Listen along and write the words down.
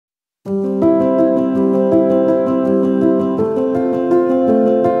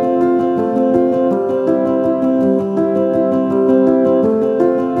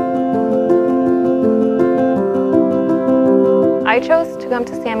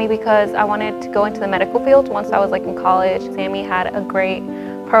SAMI because I wanted to go into the medical field once I was in college. SAMI had a great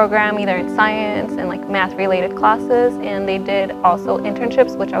program either in science and math related classes, and they did also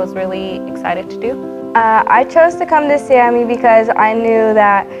internships, which I was really excited to do. I chose to come to SAMI because I knew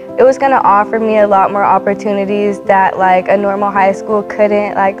that it was going to offer me a lot more opportunities that a normal high school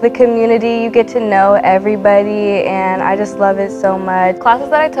couldn't. The community, you get to know everybody, and I just love it so much. Classes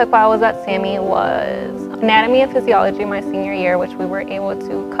that I took while I was at SAMI was anatomy and physiology my senior year, which we were able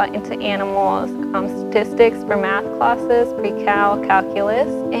to cut into animals, statistics for math classes, pre-cal, calculus,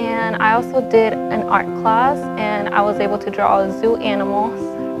 and I also did an art class, and I was able to draw zoo animals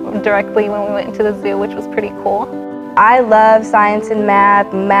directly when we went into the zoo, which was pretty cool. I love science and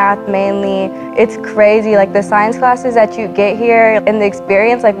math mainly. It's crazy, the science classes that you get here and the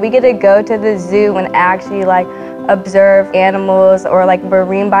experience, we get to go to the zoo and actually observe animals, or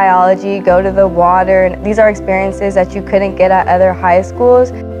marine biology, go to the water. And these are experiences that you couldn't get at other high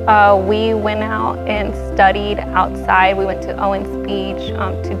schools. We went out and studied outside. We went to Owens Beach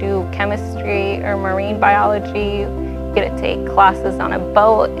to do chemistry or marine biology. You get to take classes on a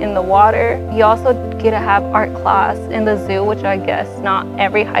boat in the water. You also get to have art class in the zoo, which I guess not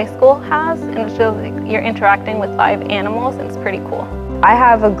every high school has, and it's just you're interacting with live animals, and it's pretty cool. I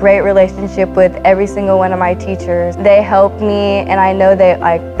have a great relationship with every single one of my teachers. They help me, and I know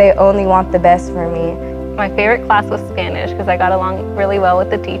they only want the best for me. My favorite class was Spanish because I got along really well with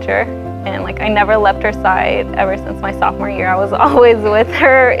the teacher, and I never left her side ever since my sophomore year. I was always with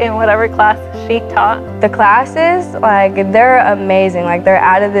her in whatever class she taught. The classes, they're amazing. They're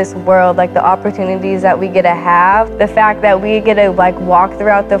out of this world. The opportunities that we get to have, the fact that we get to walk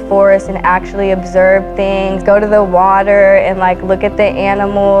throughout the forest and actually observe things, go to the water and look at the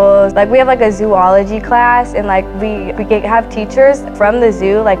animals. We have a zoology class, and we have teachers from the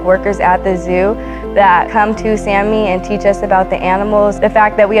zoo, workers at the zoo, that come to SAMI and teach us about the animals. The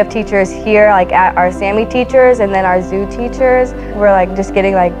fact that we have teachers here, at our SAMI teachers and then our zoo teachers, we're just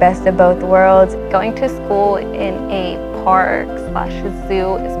getting best of both worlds. Going to school in a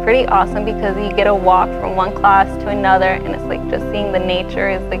park/zoo is pretty awesome because you get to walk from one class to another, and it's just seeing the nature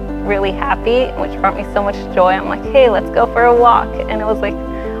is really happy, which brought me so much joy. I'm hey, let's go for a walk, and it was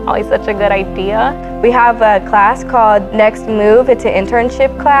always such a good idea. We have a class called Next Move. It's an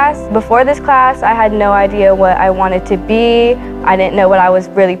internship class. Before this class, I had no idea what I wanted to be. I didn't know what I was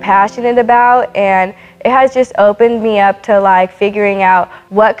really passionate about, and it has just opened me up to figuring out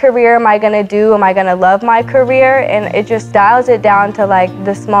what career am I going to do, am I going to love my career, and it just dials it down to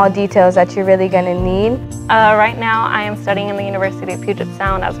the small details that you're really going to need. Right now I am studying in the University of Puget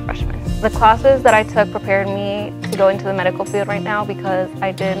Sound as a freshman. The classes that I took prepared me to go into the medical field right now because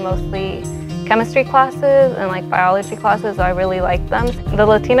I did mostly chemistry classes and biology classes, so I really liked them. The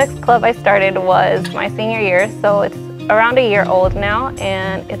Latinx club I started was my senior year, so it's around a year old now,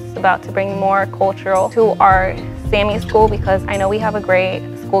 and it's about to bring more cultural to our SAMI school because I know we have a great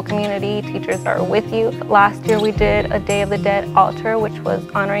school community. Teachers are with you. Last year we did a Day of the Dead altar, which was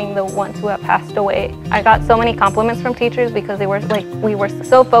honoring the ones who have passed away. I got so many compliments from teachers because they were we were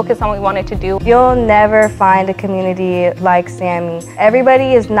so focused on what we wanted to do. You'll never find a community like SAMI.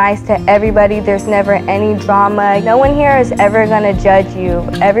 Everybody is nice to everybody. There's never any drama. No one here is ever going to judge you.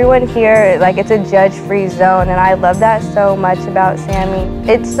 Everyone here, it's a judge-free zone, and I love that so much about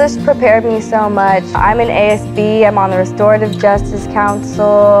SAMI. It's just prepared me so much. I'm in ASB. I'm on the Restorative Justice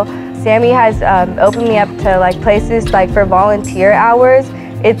Council. SAMI has opened me up to places for volunteer hours.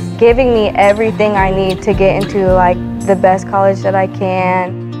 It's giving me everything I need to get into the best college that I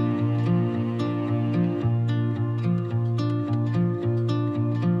can.